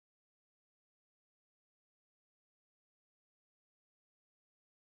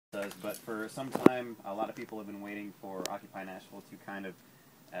does, but for some time, a lot of people have been waiting for Occupy Nashville to kind of,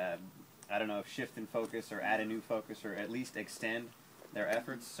 I don't know if shift in focus or add a new focus or at least extend their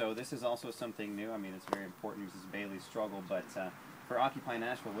efforts. So this is also something new. I mean, it's very important, Mrs. Bailey's struggle, but for Occupy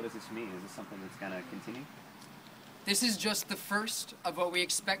Nashville, what does this mean? Is this something that's going to continue? This is just the first of what we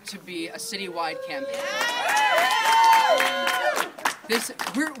expect to be a citywide campaign.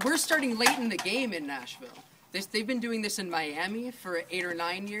 We're starting late in the game in Nashville. They've been doing this in Miami for 8 or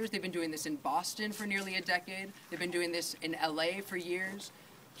 9 years. They've been doing this in Boston for nearly a decade. They've been doing this in LA for years.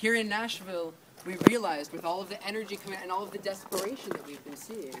 Here in Nashville, we realized with all of the energy coming and all of the desperation that we've been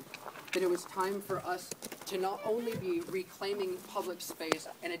seeing, that it was time for us to not only be reclaiming public space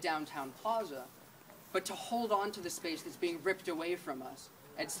in a downtown plaza, but to hold on to the space that's being ripped away from us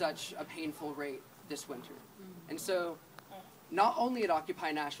at such a painful rate this winter. And so, not only at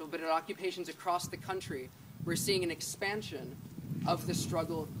Occupy Nashville, but at occupations across the country, we're seeing an expansion of the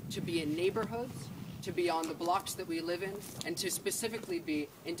struggle to be in neighborhoods, to be on the blocks that we live in, and to specifically be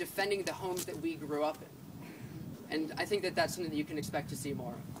in defending the homes that we grew up in. And I think that that's something that you can expect to see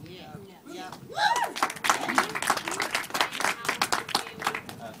more of. Yeah.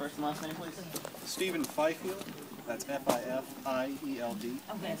 First and last name, please. Stephen Fifield. That's F-I-F-I-E-L-D.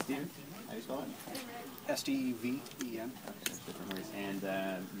 Okay, Stephen. How do you spell it? S-T-E-V-E-N. And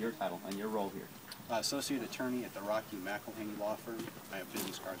your title and your role here? Associate Attorney at the Rocky McElhaney Law Firm. I have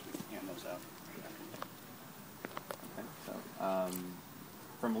business cards. We can hand those out. Okay, so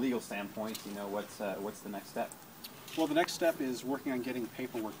from a legal standpoint, you know, what's the next step? Well, the next step is working on getting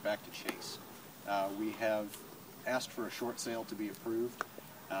paperwork back to Chase. We have asked for a short sale to be approved.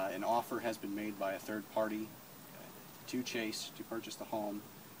 An offer has been made by a third party to Chase to purchase the home,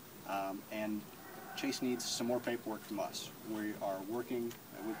 and Chase needs some more paperwork from us. We are working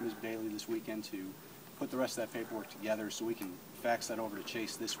with Ms. Bailey this weekend to put the rest of that paperwork together so we can fax that over to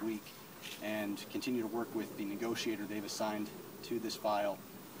Chase this week and continue to work with the negotiator they've assigned to this file,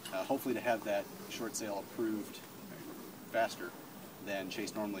 hopefully to have that short sale approved faster than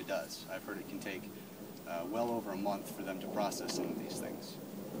Chase normally does. I've heard it can take well over a month for them to process some of these things.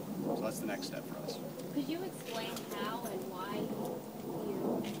 So that's the next step for us. Could you explain how and why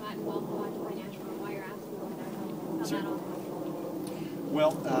you got involved with Occupy Nashville and why you're asking for that help? How that all happened?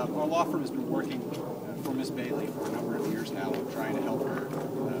 Well, our law firm has been working for Ms. Bailey for a number of years now, trying to help her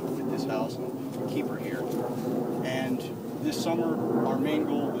with this house and keep her here. And this summer, our main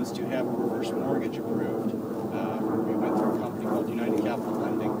goal was to have a reverse mortgage approved. We went through a company called United Capital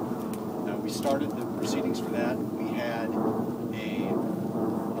Lending. We started the proceedings for that. We had an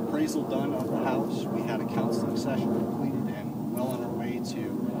appraisal done of the house. We had a counseling session completed and well on our way to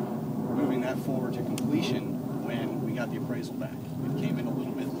moving that forward to completion when we got the appraisal back. It came in a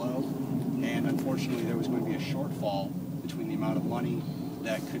little bit low, and unfortunately there was going to be a shortfall between the amount of money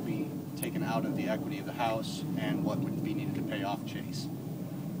that could be taken out of the equity of the house and what would be needed to pay off Chase.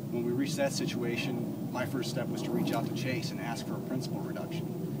 When we reached that situation, my first step was to reach out to Chase and ask for a principal reduction.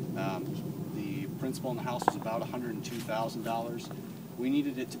 The principal in the house was about $102,000. We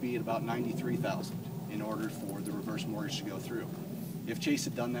needed it to be at about $93,000 in order for the reverse mortgage to go through. If Chase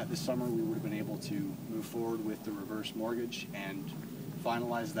had done that this summer, we would have been able to move forward with the reverse mortgage and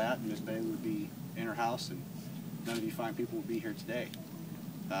finalize that, and Ms. Bailey would be in her house, and none of you fine people would be here today.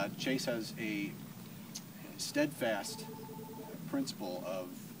 Chase has a steadfast principle of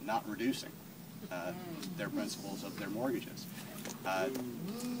not reducing their principles of their mortgages.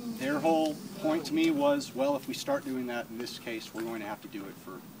 Their whole point to me was, well, if we start doing that in this case, we're going to have to do it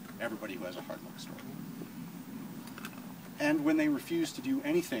for everybody who has a hard luck story. And when they refused to do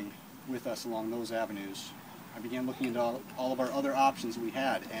anything with us along those avenues, I began looking into all of our other options we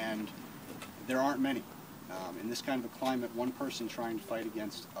had, and there aren't many. In this kind of a climate, one person trying to fight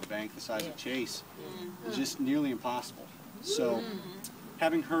against a bank the size of Chase is just nearly impossible. So,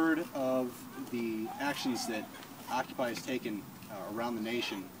 having heard of the actions that Occupy has taken around the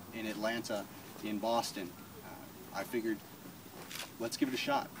nation, in Atlanta, in Boston, I figured, let's give it a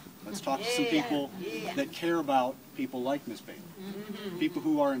shot. Let's talk to some people that care about people like Ms. Bailey, people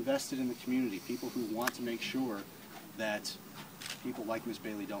who are invested in the community, people who want to make sure that people like Ms.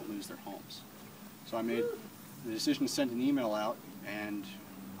 Bailey don't lose their homes. So I made the decision to send an email out, and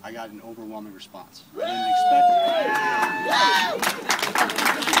I got an overwhelming response.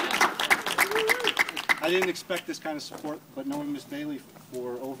 I didn't expect this kind of support, but knowing Ms. Bailey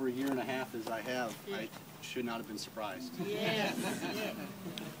for over a year and a half as I have, I should not have been surprised. Yes.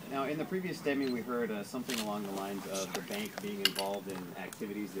 Now, in the previous statement, we heard something along the lines of the bank being involved in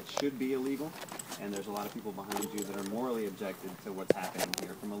activities that should be illegal, and there's a lot of people behind you that are morally objected to what's happening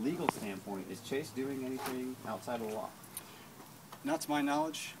here. From a legal standpoint, is Chase doing anything outside of the law? Not to my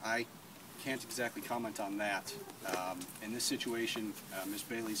knowledge. I can't exactly comment on that. In this situation, Ms.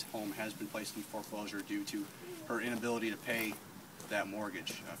 Bailey's home has been placed in foreclosure due to her inability to pay that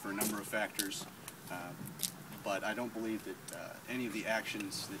mortgage for a number of factors. But I don't believe that any of the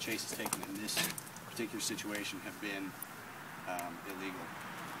actions that Chase has taken in this particular situation have been illegal.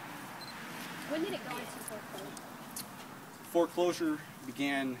 When did it go into foreclosure? Foreclosure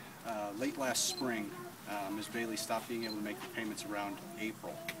began late last spring. Ms. Bailey stopped being able to make the payments around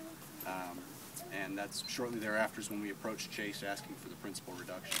April. And that's shortly thereafter is when we approached Chase asking for the principal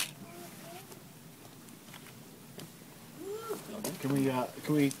reduction. Can we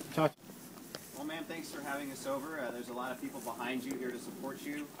talk? Well, ma'am, thanks for having us over. There's a lot of people behind you here to support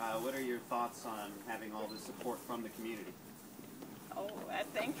you. What are your thoughts on having all this support from the community? Oh, I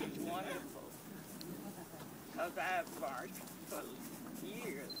think it's wonderful. Because I've marched for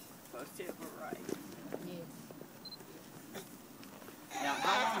years for civil rights. Now,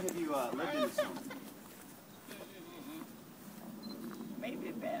 how long have you lived in this home? Maybe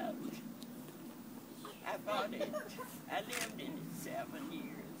about, I bought it, I lived in it 7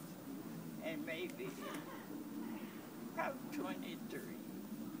 years, and maybe probably 23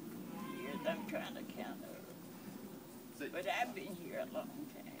 years. I'm trying to count up. So, But I've been here a long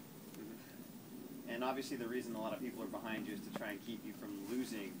time. and obviously the reason a lot of people are behind you is to try and keep you from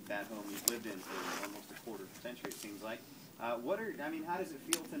losing that home you've lived in for almost a quarter century, it seems like. How does it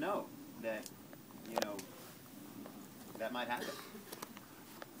feel to know that, that might happen?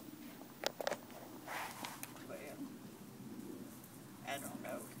 Well, I don't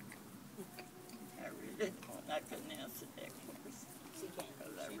know. I really don't. I couldn't answer that question.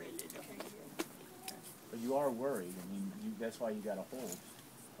 Because I really don't. But you are worried. I mean, that's why you got a hold of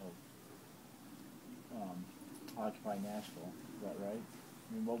Occupy Nashville. Is that right?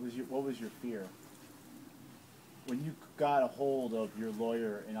 I mean, what was your fear when you got a hold of your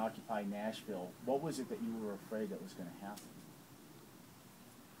lawyer in Occupy Nashville? What was it that you were afraid that was going to happen?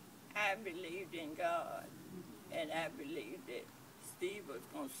 I believed in God, and I believed that Steve was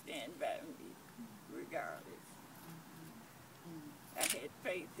going to stand by me regardless. I had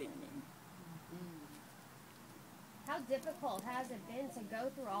faith in him. How difficult has it been to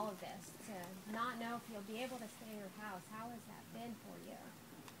go through all of this, to not know if you'll be able to stay in your house? How has that been for you?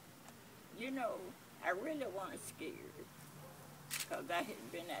 You know, I really wasn't scared because I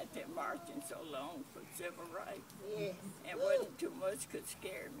had been out there marching so long for civil rights. Yes. And wasn't too much could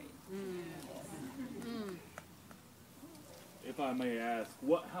scare me. If I may ask,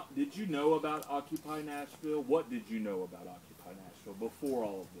 how did you know about Occupy Nashville? What did you know about Occupy Nashville before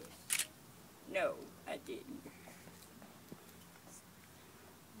all of this? No, I didn't.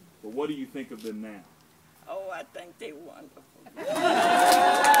 But what do you think of them now? Oh, I think they're wonderful.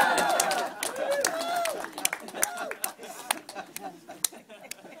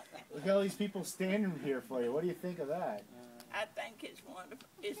 Look at all these people standing here for you. What do you think of that? I think it's wonderful.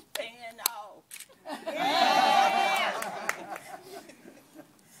 It's paying off.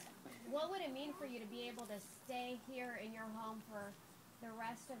 What would it mean for you to be able to stay here in your home for the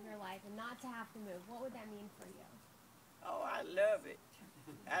rest of your life and not to have to move? What would that mean for you? Oh, I love it.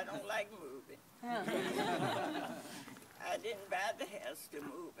 I don't like moving. I didn't buy the house to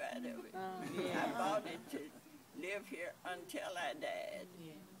move out of it. I bought it to live here until I died.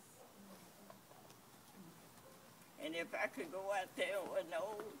 And if I could go out there with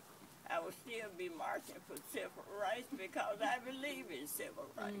no, I would still be marching for civil rights because I believe in civil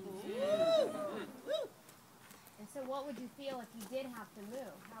rights. And so what would you feel if you did have to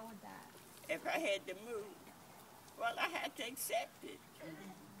move? How would that? If I had to move, well, I had to accept it.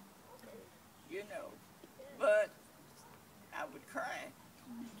 You know, but I would cry.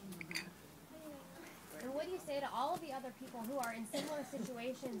 And what do you say to all of the other people who are in similar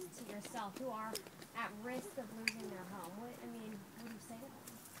situations to yourself, who are at risk of losing their home? What do you say to them?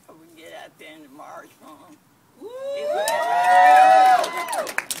 I would get out there and march for them.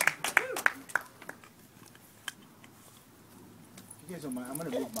 If you guys don't mind, I'm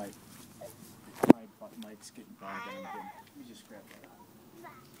going to move my mic's getting bad. Let me just grab that out.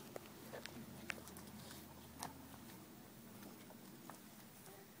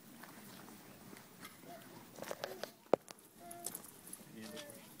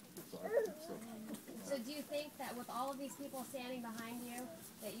 So do you think that with all of these people standing behind you,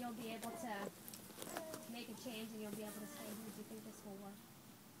 that you'll be able to make a change and you'll be able to stay here? Do you think this will work?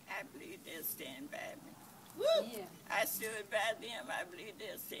 I believe they'll stand by me. Yeah. I stood by them. I believe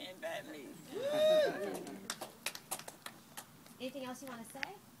they'll stand by me. Anything else you want to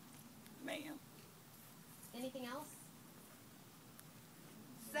say? Ma'am. Anything else?